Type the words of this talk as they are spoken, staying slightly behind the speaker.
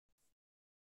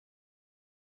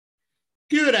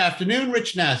Good afternoon,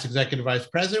 Rich Nass, Executive Vice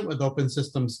President with Open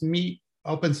Systems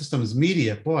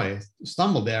Media. Boy, I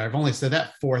stumbled there. I've only said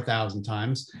that 4,000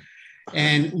 times.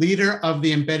 And leader of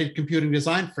the Embedded Computing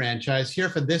Design franchise, here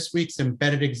for this week's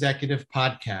Embedded Executive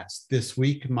podcast. This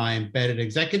week, my embedded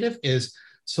executive is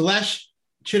Sailesh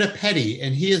Chittapeddi,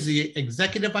 and he is the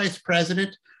Executive Vice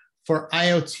President for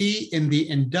IoT in the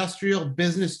Industrial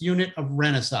Business Unit of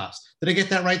Renesas. Did I get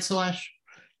that right, Sailesh?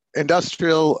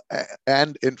 Industrial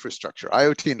and infrastructure,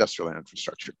 IoT, industrial and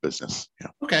infrastructure business. Yeah.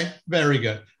 Okay, very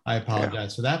good. I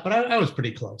apologize for that, but I was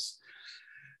pretty close.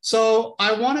 So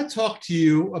I want to talk to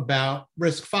you about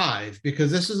RISC-V because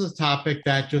this is a topic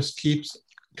that just keeps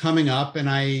coming up and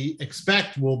I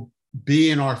expect will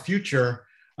be in our future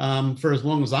for as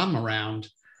long as I'm around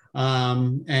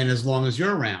and as long as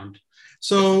you're around.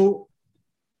 So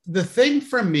the thing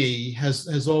for me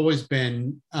has always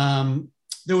been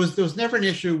there was never an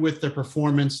issue with the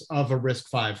performance of a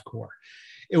RISC-V core.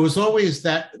 It was always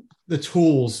that the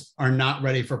tools are not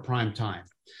ready for prime time.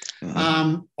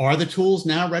 Mm-hmm. Are the tools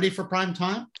now ready for prime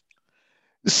time?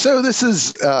 So this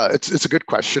is it's a good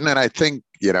question, and I think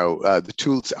the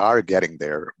tools are getting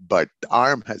there, but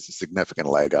ARM has a significant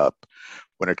leg up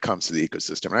when it comes to the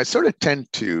ecosystem. And I sort of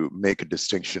tend to make a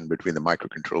distinction between the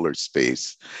microcontroller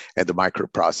space and the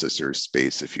microprocessor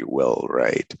space, if you will,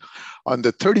 right? On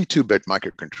the 32-bit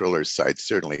microcontroller side,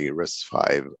 certainly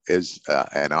RISC-V is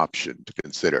an option to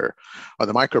consider. On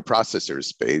the microprocessor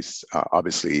space,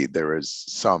 obviously there is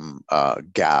some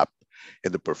gap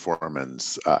in the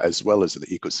performance as well as in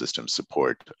the ecosystem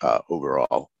support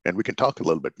overall. And we can talk a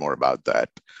little bit more about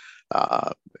that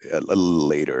a little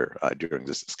later during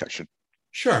this discussion.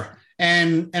 Sure.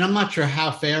 And I'm not sure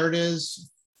how fair it is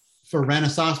for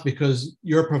Renesas because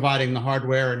you're providing the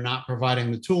hardware and not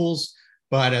providing the tools.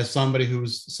 But as somebody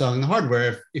who's selling the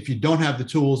hardware, if you don't have the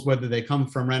tools, whether they come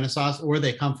from Renesas or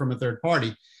they come from a third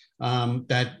party,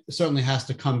 that certainly has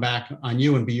to come back on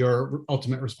you and be your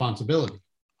ultimate responsibility.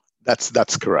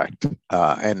 That's correct.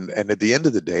 And at the end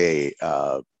of the day,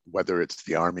 whether it's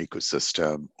the ARM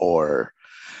ecosystem or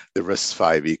the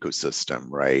RISC-V ecosystem,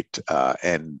 right?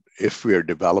 And if we are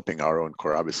developing our own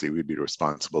core, obviously we'd be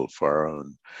responsible for our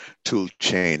own tool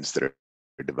chains that are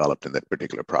developed in that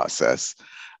particular process.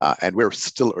 And we're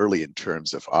still early in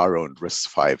terms of our own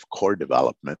RISC-V core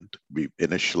development.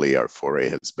 Initially, our foray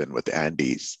has been with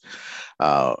Andes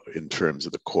in terms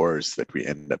of the cores that we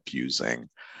end up using.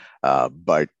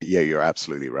 But yeah, you're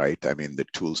absolutely right. I mean, the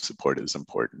tool support is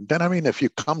important. And I mean, if you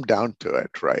come down to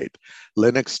it, right,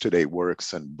 Linux today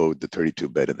works on both the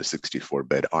 32-bit and the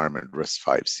 64-bit ARM and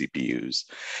RISC-V CPUs.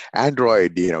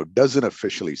 Android, doesn't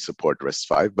officially support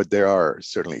RISC-V, but there are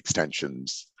certainly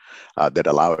extensions that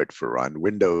allow it to run.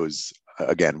 Windows,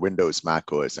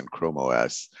 Mac OS, and Chrome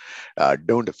OS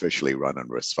don't officially run on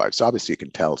RISC-V. So obviously you can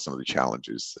tell some of the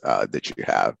challenges that you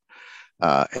have.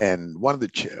 And one of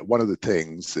the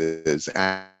things is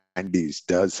Andes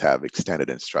does have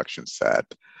extended instruction set,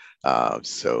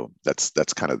 so that's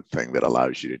kind of the thing that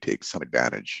allows you to take some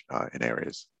advantage in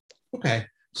areas. Okay,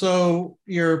 so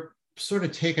you're sort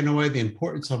of taking away the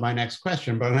importance of my next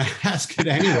question, but I'm going to ask it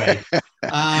anyway.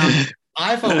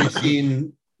 I've always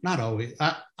seen, not always,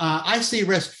 I see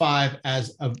RISC-V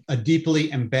as a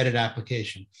deeply embedded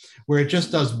application where it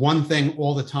just does one thing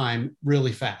all the time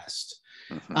really fast.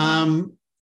 Mm-hmm.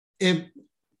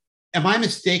 Am I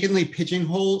mistakenly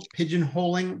pigeonholing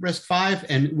RISC-V,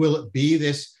 and will it be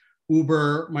this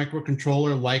Uber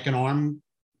microcontroller like an ARM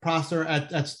processor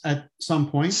at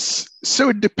some point? So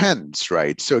it depends,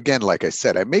 right? So again, like I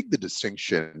said, I make the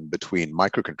distinction between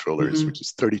microcontrollers, mm-hmm. which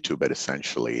is 32-bit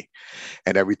essentially,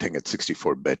 and everything at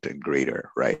 64-bit and greater,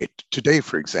 right? Today,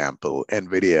 for example,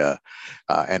 NVIDIA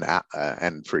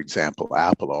and for example,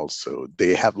 Apple also,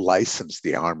 they have licensed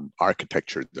the ARM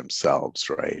architecture themselves,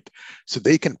 right? So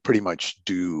they can pretty much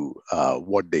do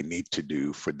what they need to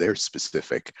do for their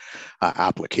specific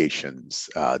applications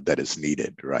that is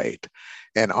needed, right?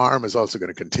 And ARM is also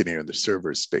going to continue in the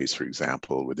server space, for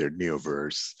example, with their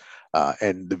Neoverse.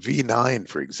 And the V9,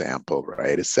 for example,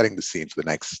 right, is setting the scene for the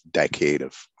next decade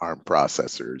of ARM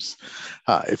processors,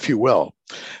 if you will.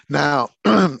 Now,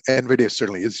 NVIDIA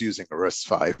certainly is using a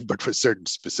RISC-V, but for certain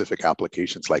specific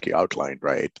applications like you outlined,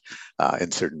 right,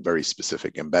 in certain very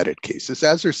specific embedded cases,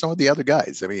 as are some of the other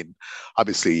guys. I mean,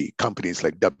 obviously, companies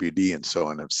like WD and so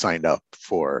on have signed up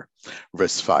for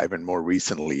RISC-V, and more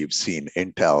recently, you've seen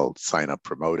Intel sign up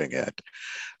promoting it.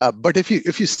 But if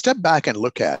you step back and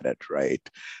look at it, right,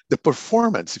 the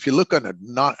performance, if you look on a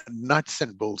nuts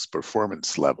and bolts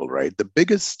performance level, right, the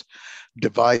biggest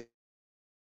device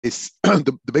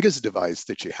the biggest device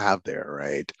that you have there,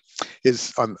 right,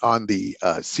 is on the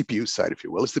CPU side, if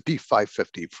you will, is the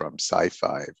P550 from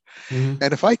Sci5. Mm-hmm.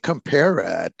 And if I compare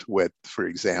it with, for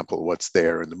example, what's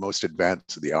there in the most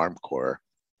advanced of the ARM core,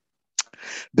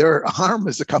 their ARM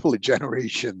is a couple of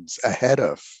generations ahead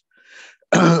of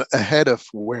ahead of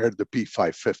where the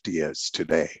P550 is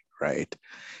today, right?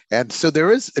 And so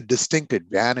there is a distinct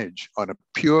advantage on a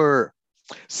pure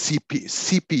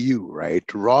CPU, right,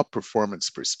 raw performance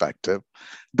perspective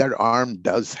that ARM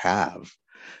does have.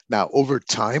 Now, over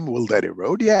time, will that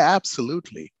erode? Yeah,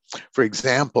 absolutely. For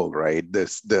example, right,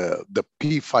 the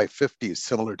P550 is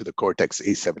similar to the Cortex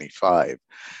A75.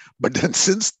 But then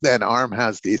since then, ARM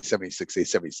has the A76,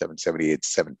 A77, 78,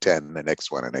 710, and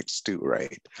X1 and X2,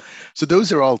 right? So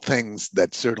those are all things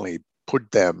that certainly put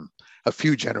them a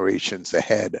few generations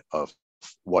ahead of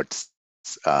what's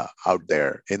out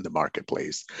there in the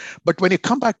marketplace. But when you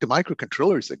come back to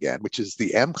microcontrollers again, which is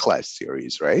the M-class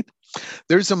series, right?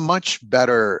 There's a much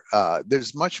better,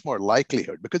 there's much more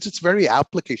likelihood because it's very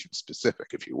application specific,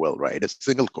 if you will, right? A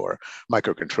single core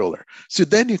microcontroller. So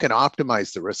then you can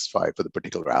optimize the RISC-V for the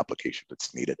particular application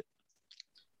that's needed.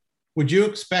 Would you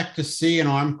expect to see an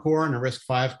ARM core and a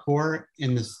RISC-V core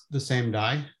in the same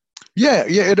die? Yeah,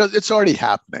 it's already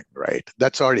happening, right?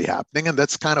 That's already happening. And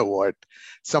that's kind of what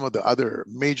some of the other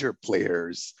major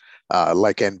players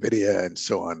like NVIDIA and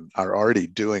so on are already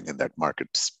doing in that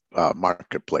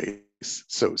marketplace.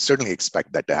 So certainly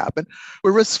expect that to happen.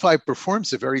 Where RISC-V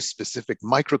performs a very specific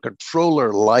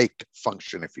microcontroller-like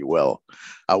function, if you will,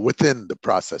 within the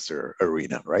processor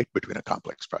arena, right? Between a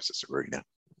complex processor arena.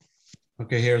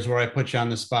 Okay, here's where I put you on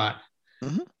the spot.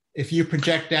 Mm-hmm. If you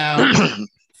project out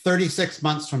 36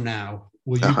 months from now,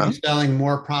 will you be selling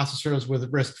more processors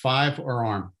with RISC-V or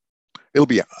ARM? It'll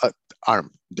be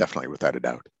ARM, definitely, without a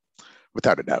doubt.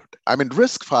 Without a doubt. I mean,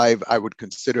 RISC-V, I would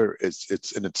consider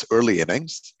it's in its early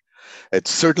innings. It's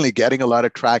certainly getting a lot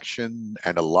of traction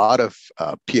and a lot of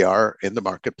PR in the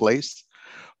marketplace.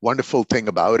 Wonderful thing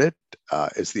about it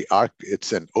is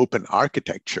it's an open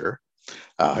architecture.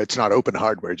 It's not open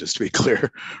hardware, just to be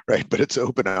clear, right? But it's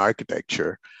open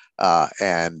architecture.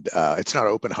 And it's not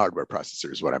open hardware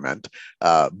processor is what I meant,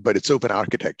 but it's open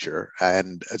architecture.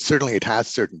 And certainly it has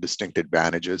certain distinct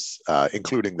advantages,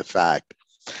 including the fact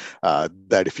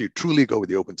that if you truly go with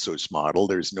the open source model,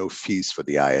 there's no fees for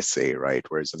the ISA, right?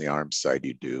 Whereas on the ARM side,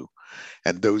 you do.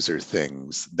 And those are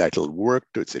things that'll work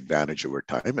to its advantage over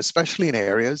time, especially in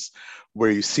areas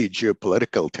where you see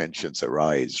geopolitical tensions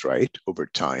arise, right, over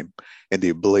time, and the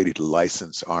ability to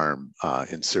license ARM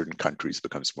in certain countries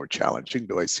becomes more challenging.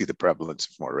 Do I see the prevalence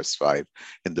of more RISC-V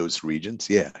in those regions?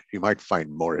 Yeah, you might find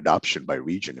more adoption by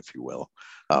region, if you will,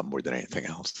 more than anything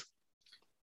else.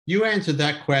 You answered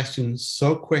that question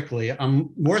so quickly.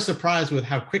 I'm more surprised with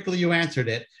how quickly you answered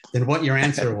it than what your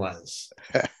answer was.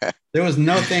 There was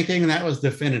no thinking, that was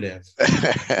definitive.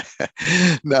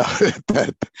 No,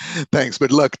 thanks.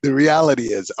 But look, the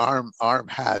reality is ARM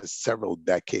has several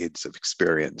decades of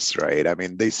experience, right? I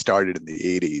mean, they started in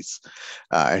the 80s.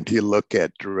 And you look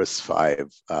at RISC-V,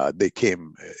 they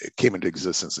came into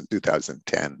existence in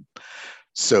 2010.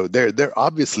 So there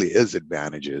obviously is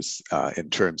advantages in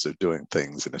terms of doing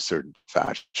things in a certain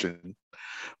fashion,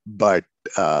 but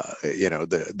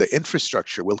the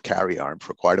infrastructure will carry ARM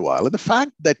for quite a while. And the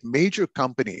fact that major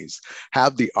companies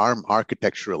have the ARM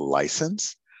architectural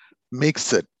license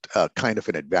makes it kind of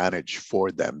an advantage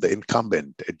for them, the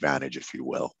incumbent advantage, if you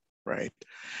will. Right.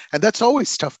 And that's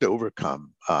always tough to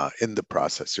overcome in the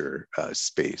processor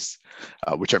space,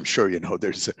 which I'm sure,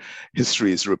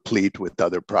 history is replete with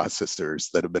other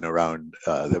processors that have been around,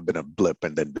 that have been a blip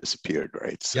and then disappeared,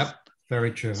 right? So, yep,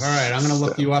 very true. All right, I'm going to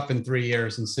look you up in 3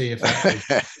 years and see if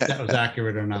that was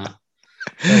accurate or not.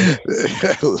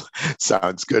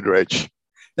 Sounds good, Rich.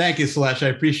 Thank you, Sailesh. I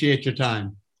appreciate your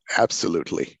time.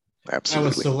 Absolutely. That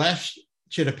was Sailesh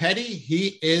Chittipeddi.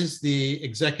 He is the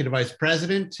Executive Vice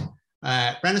President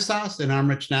at Renesas, and I'm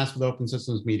Rich Nass with Open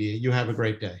Systems Media. You have a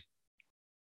great day.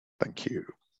 Thank you.